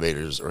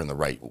motivators are in the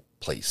right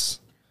place.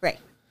 Right.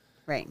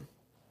 Right.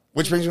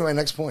 Which brings me to my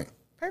next point.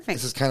 Perfect.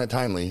 This is kind of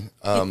timely.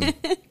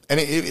 And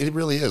it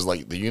really is.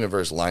 Like, the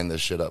universe lined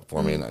this shit up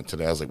for me. And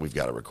today I was like, we've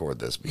got to record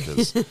this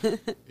because,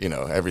 you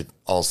know,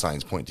 all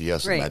signs point to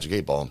yes in Magic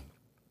 8 Ball.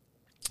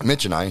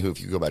 Mitch and I, who,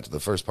 if you go back to the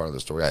first part of the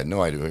story, I had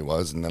no idea who he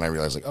was. And then I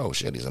realized, like, oh,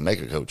 shit, he's a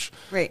mega coach.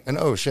 Right. And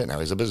oh, shit, now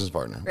he's a business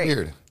partner. Right.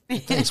 Weird.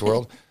 Thanks,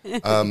 world.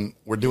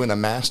 We're doing a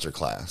master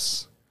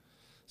class.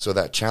 So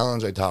that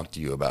challenge I talked to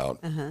you about,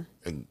 and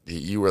that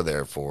you were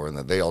there for, and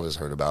that they all just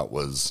heard about,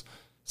 was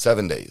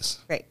 7 days.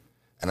 Right.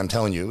 And I'm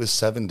telling you, it was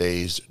 7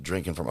 days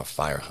drinking from a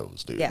fire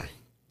hose, dude. Yeah,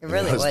 it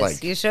really was.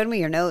 Like, you showed me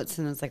your notes,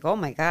 and it's like, oh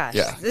my gosh,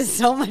 yeah. this is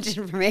so much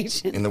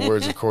information. In the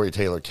words of Corey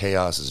Taylor,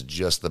 chaos is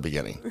just the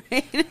beginning.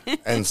 Right.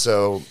 And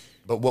so,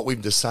 but what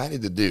we've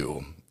decided to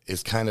do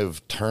is kind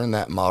of turn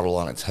that model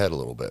on its head a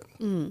little bit.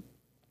 Mm.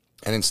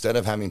 And instead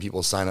of having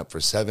people sign up for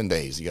 7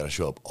 days, you got to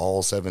show up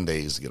all 7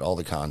 days to get all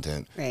the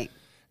content. Right.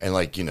 And,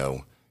 like, you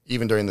know,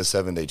 even during the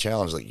 7 day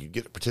challenge, like, you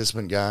get a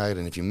participant guide,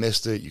 and if you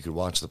missed it, you could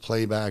watch the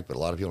playback, but a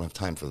lot of people don't have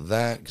time for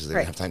that because they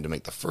don't have time to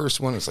make the first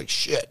one. It's like,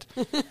 shit.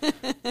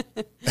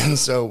 And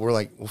so we're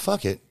like, well,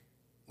 fuck it.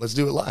 Let's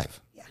do it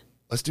live. Yeah.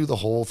 Let's do the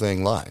whole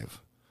thing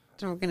live.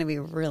 So we're going to be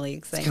really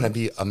excited. It's going to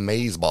be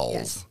amazeballs.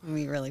 Yes, it's going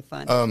to be really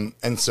fun.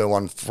 And so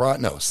on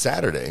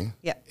Saturday,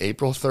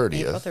 April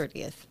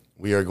 30th,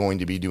 we are going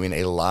to be doing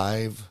a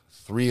live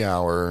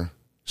 3-hour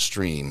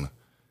stream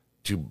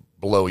to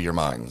blow your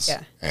minds.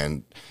 Yeah.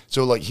 And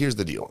so, like, here's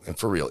the deal. And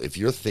for real, if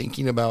you're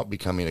thinking about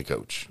becoming a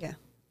coach,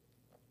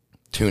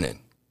 tune in.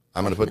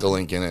 I'm going to put the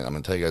link in it. I'm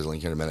going to tell you guys the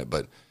link here in a minute,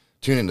 but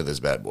tune into this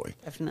bad boy.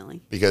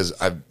 Definitely. Because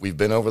we've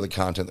been over the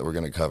content that we're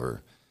going to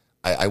cover.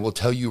 I will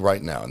tell you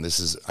right now, and this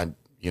is,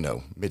 you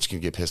know, Mitch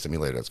can get pissed at me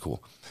later. That's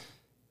cool.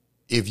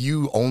 If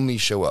you only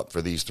show up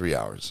for these 3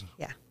 hours,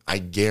 I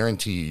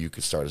guarantee you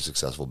could start a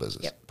successful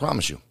business. Yep.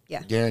 Promise you.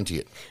 Yeah. Guarantee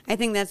it. I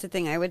think that's the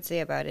thing I would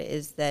say about it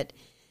is that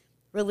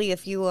really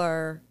if you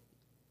are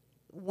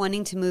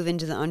wanting to move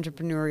into the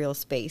entrepreneurial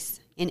space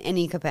in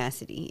any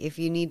capacity, if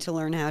you need to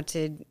learn how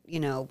to,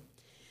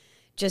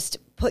 just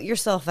put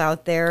yourself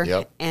out there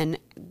Yep. and,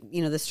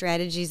 the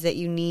strategies that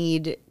you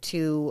need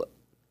to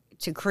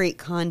create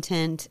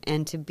content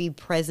and to be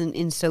present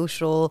in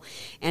social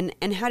and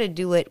how to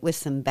do it with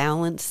some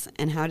balance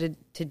and how to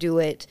do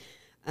it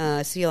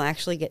so you'll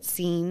actually get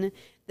seen.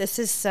 This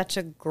is such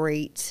a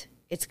great,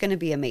 it's going to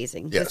be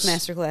amazing. Yes. This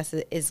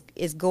masterclass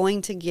is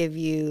going to give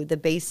you the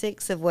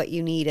basics of what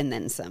you need and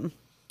then some.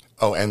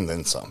 Oh, and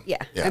then some. Yeah.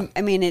 Yeah.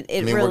 I mean, it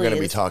really we're going to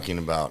be is. talking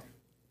about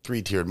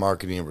 3-tiered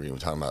marketing. We're going to be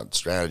talking about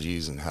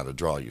strategies and how to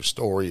draw your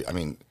story. I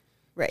mean,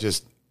 Right.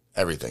 just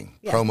everything.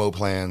 Yeah. Promo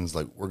plans.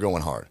 Like, we're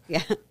going hard.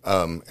 Yeah.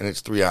 And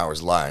it's 3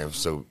 hours live,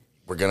 so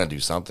we're going to do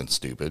something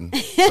stupid.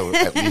 So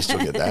at least you'll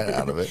get that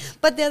out of it.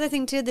 But the other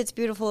thing, too, that's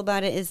beautiful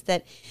about it is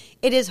that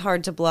it is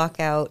hard to block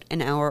out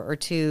an hour or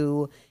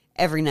two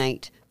every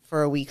night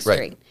for a week Right.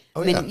 straight.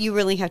 Oh, I mean, yeah. you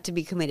really have to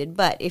be committed.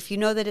 But if you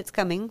know that it's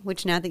coming,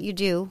 which now that you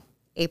do,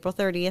 April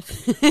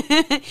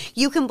 30th,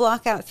 you can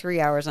block out 3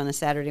 hours on a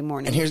Saturday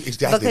morning. And here's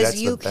exactly, because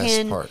that's you the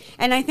best part.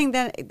 And I think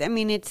that, I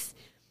mean,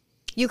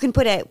 you can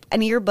put an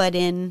earbud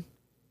in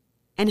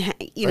and,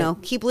 Right.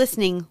 keep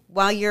listening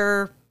while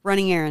you're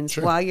running errands,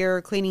 Sure. while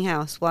you're cleaning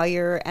house, while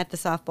you're at the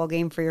softball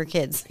game for your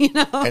kids,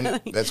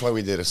 And that's why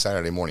we did a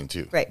Saturday morning,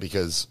 too. Right.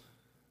 Because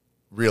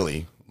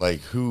really,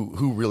 like,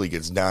 who really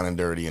gets down and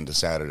dirty into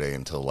Saturday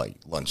until, like,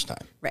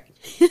 lunchtime? Right.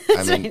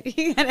 I mean,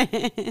 You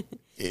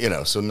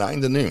gotta, so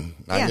 9 to noon.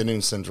 9 Yeah. to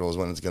noon Central is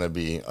when it's going to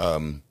be.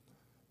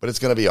 But it's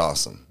going to be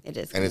awesome. It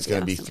is And gonna it's be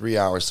going to be awesome. 3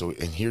 hours. So,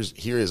 and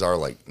here is our,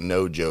 like,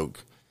 no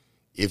joke.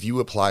 If you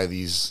apply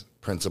these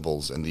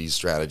principles and these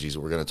strategies that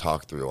we're going to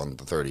talk through on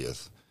the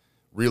 30th,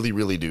 really,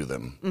 really do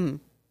them. Mm-hmm.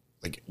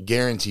 Like,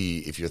 guarantee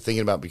if you're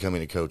thinking about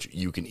becoming a coach,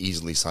 you can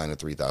easily sign a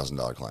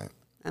 $3,000 client.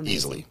 Amazing.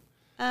 Easily.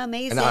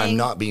 amazing. And I'm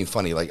not being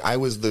funny. Like, I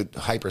was the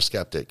hyper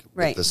skeptic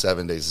Right. with the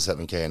 7 days of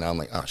 7K, and now I'm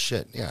like, oh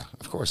shit, yeah,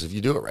 of course, if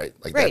you do it right,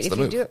 like Right, that's if the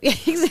you move. do it,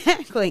 yeah,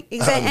 exactly.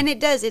 And it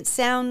does. It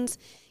sounds,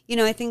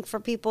 I think for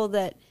people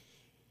that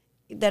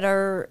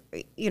are,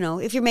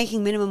 if you're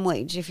making minimum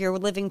wage, if you're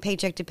living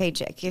paycheck to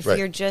paycheck, if Right.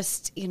 you're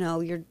just,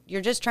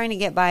 you're just trying to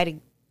get by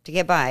to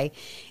get by,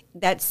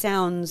 that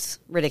sounds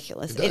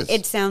ridiculous. It does.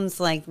 It sounds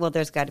like, well,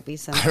 there's got to be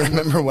some. I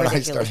remember when I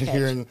ridiculous started catch.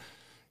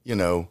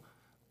 hearing,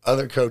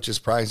 other coaches'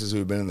 prices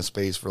who've been in the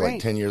space for like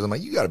Right. 10 years. I'm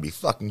like, you got to be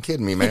fucking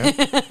kidding me, man.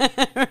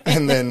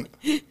 And then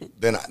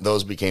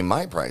those became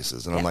my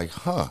prices, and I'm Yeah. like,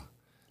 huh.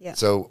 Yeah.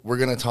 So we're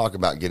going to talk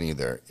about getting you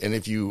there. And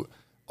if you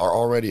are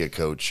already a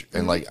coach,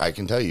 and like I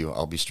can tell you,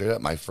 I'll be straight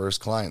up, my first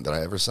client that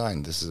I ever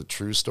signed, this is a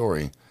true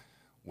story,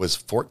 was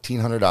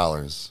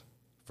 $1,400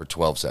 for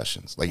 12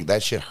 sessions. Like,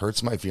 that shit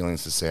hurts my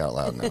feelings to say out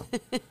loud now.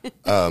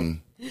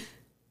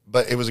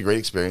 But it was a great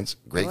experience,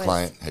 great was.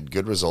 client, had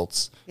good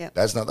results. Yep.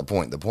 That's not the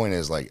point. The point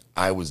is, like,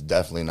 I was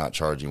definitely not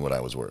charging what I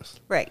was worth.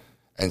 Right.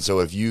 And so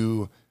if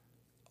you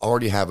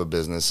already have a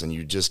business and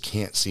you just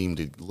can't seem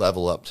to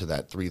level up to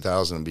that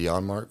 3,000 and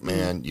beyond mark,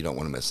 man, you don't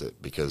want to miss it,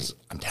 because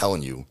I'm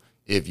telling you,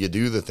 if you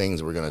do the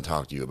things we're going to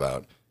talk to you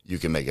about, you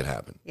can make it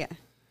happen. Yeah.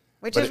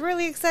 Which But is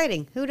really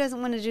exciting. Who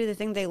doesn't want to do the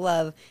thing they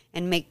love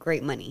and make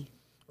great money?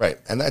 Right.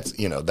 And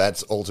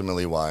that's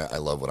ultimately why I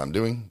love what I'm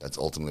doing. That's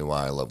ultimately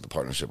why I love the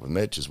partnership with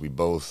Mitch, is we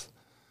both,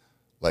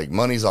 like,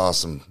 money's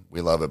awesome. We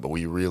love it, but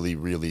we really,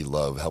 really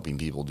love helping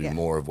people do Yeah.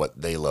 more of what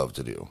they love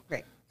to do.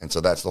 Right. And so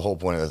that's the whole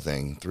point of the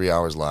thing. 3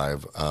 hours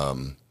live.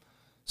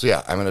 So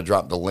yeah, I'm going to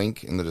drop the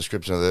link in the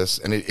description of this.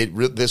 And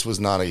this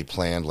was not a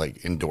planned,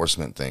 like,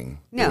 endorsement thing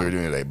that No. we were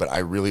doing today, but I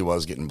really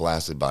was getting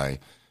blasted by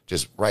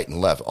just right and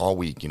left all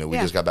week. We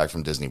Yeah. just got back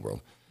from Disney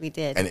World. We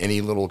did. And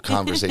any little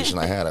conversation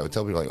I had, I would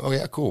tell people, like, oh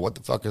yeah, cool. What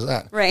the fuck is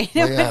that? Right.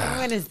 Like, "Ah,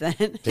 What is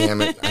that? damn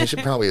it. I should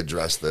probably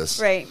address this.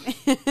 Right.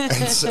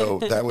 And so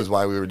that was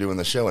why we were doing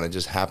the show, and it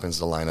just happens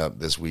to line up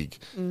this week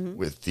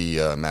with the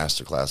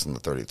masterclass on the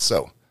 30th.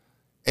 So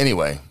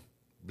anyway,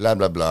 blah,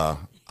 blah, blah.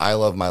 I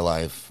love my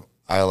life.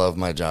 I love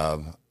my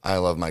job. I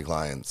love my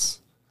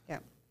clients. Yeah.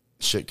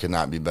 Shit could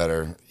not be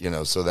better,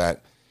 so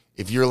that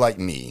if you're like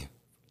me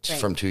Right.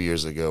 from 2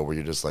 years ago, where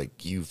you're just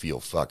like, you feel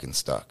fucking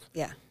stuck.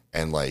 Yeah.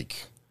 And like,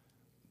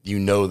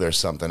 there's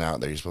something out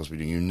there you're supposed to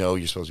be doing.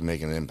 You're supposed to be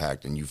making an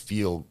impact, and you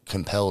feel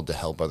compelled to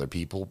help other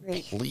people.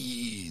 Right.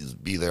 Please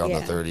be there on the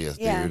Yeah. 30th,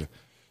 Yeah. dude.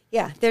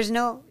 Yeah, there's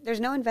no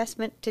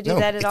investment to do No,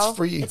 that at it's all.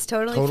 free. It's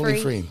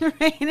totally free.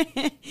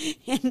 Right?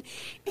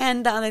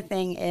 and the other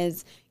thing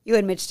is, you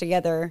and Mitch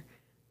together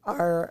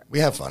are, We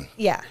have fun.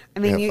 yeah. I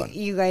mean, have fun.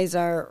 you guys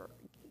are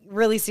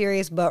really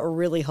serious, but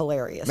really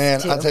hilarious. Man,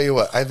 too. I'll tell you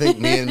what. I think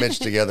me and Mitch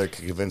together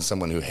could convince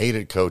someone who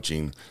hated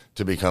coaching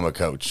to become a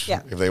coach.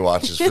 Yeah. If they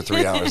watch us for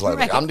 3 hours live.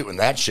 Like, Right. I'm doing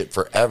that shit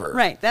forever.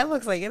 Right. That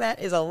looks like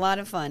that is a lot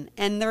of fun.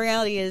 And the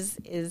reality is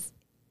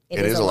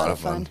It is a lot of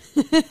fun.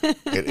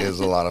 It is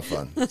a lot of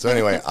fun. So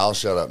anyway, I'll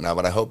shut up now,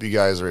 but I hope you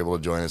guys are able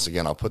to join us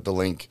again. I'll put the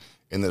link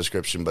in the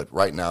description, but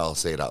right now I'll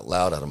say it out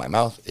loud out of my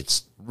mouth.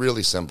 It's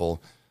really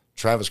simple.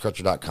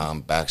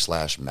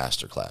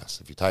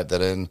 traviscrutcher.com/masterclass. If you type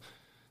that in,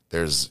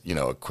 there's,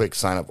 a quick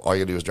sign up. All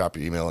you do is drop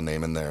your email and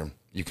name in there.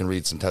 You can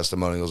read some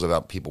testimonials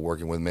about people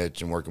working with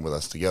Mitch and working with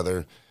us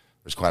together.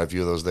 There's quite a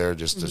few of those there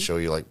just to show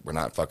you, like, we're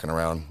not fucking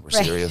around. We're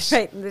serious.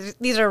 Right.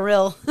 These are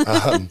real.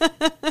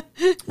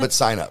 But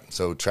sign up.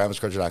 So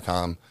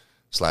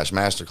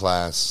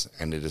traviscrutcher.com/masterclass,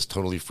 and it is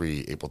totally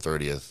free, April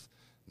 30th,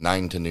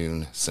 9 to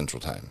noon Central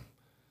Time.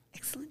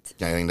 Excellent.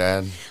 Got anything to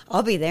add?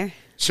 I'll be there.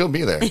 She'll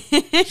be there.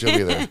 She'll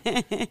be there.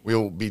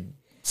 We'll be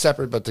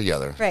separate but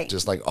together. Right.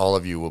 Just like all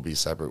of you will be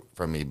separate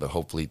from me, but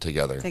hopefully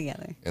together.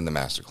 Together. In the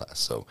masterclass.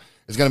 So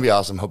it's going to be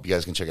awesome. Hope you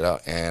guys can check it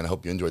out, and I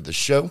hope you enjoyed the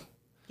show.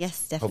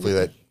 Yes, definitely.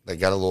 Hopefully that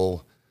got a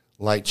little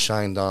light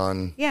shined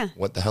on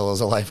what the hell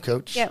is a life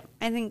coach. Yeah,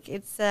 I think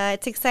it's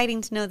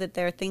exciting to know that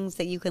there are things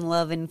that you can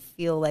love and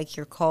feel like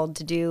you're called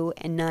to do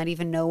and not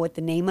even know what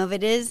the name of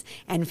it is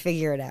and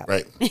figure it out.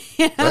 Right.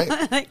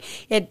 Right.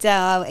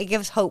 It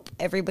gives hope.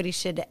 Everybody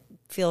should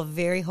feel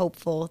very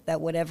hopeful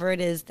that whatever it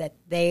is that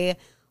they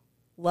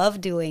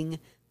love doing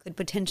could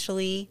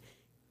potentially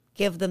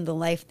give them the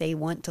life they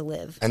want to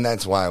live. And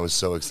that's why I was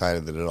so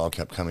excited that it all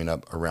kept coming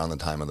up around the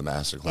time of the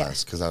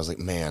masterclass, because I was like,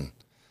 man,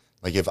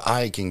 like if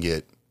I can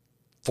get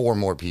 4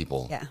 more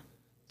people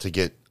to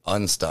get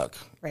unstuck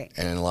and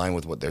in line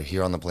with what they're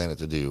here on the planet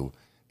to do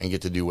and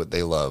get to do what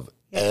they love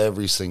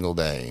every single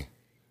day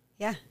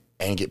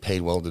and get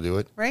paid well to do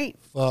it. Right.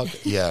 Fuck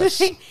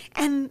yes.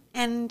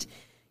 And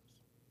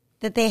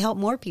that they help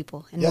more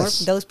people, and more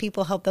those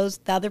people help the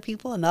other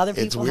people, and the other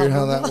people. It's weird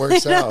how that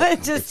works out.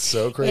 It's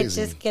so crazy. It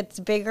just gets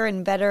bigger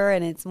and better,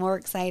 and it's more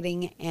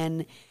exciting.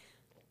 And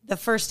the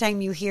first time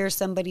you hear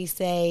somebody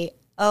say,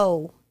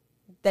 "Oh,"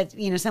 that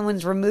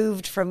someone's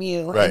removed from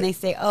you, and they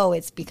say, "Oh,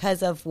 it's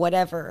because of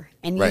whatever,"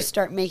 and you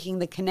start making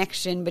the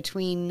connection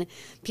between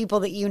people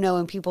that you know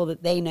and people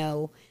that they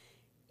know.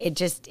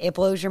 It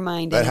blows your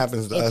mind. That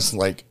happens to us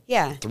like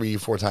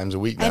 3-4 times a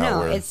week now. I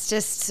know. It's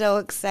just so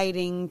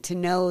exciting to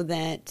know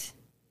that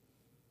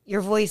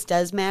your voice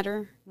does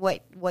matter.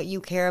 What you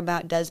care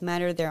about does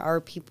matter. There are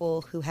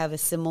people who have a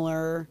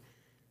similar,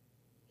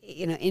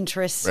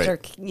 interest or,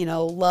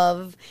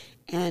 love,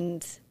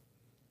 and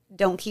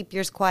don't keep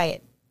yours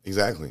quiet.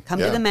 Exactly. Come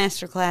to the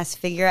masterclass.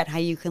 Figure out how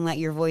you can let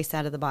your voice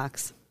out of the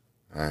box.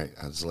 All right.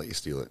 I'll just let you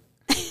steal it.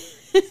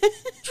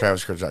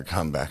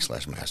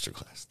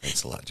 traviscrutcher.com/masterclass.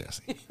 Thanks a lot,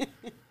 Jesse. All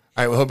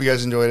right, we hope you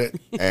guys enjoyed it,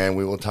 and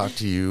we will talk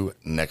to you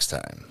next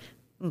time.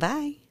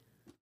 Bye.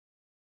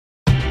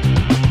 Nice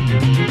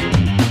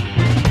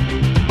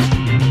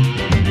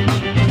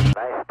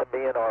to be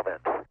in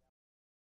orbit.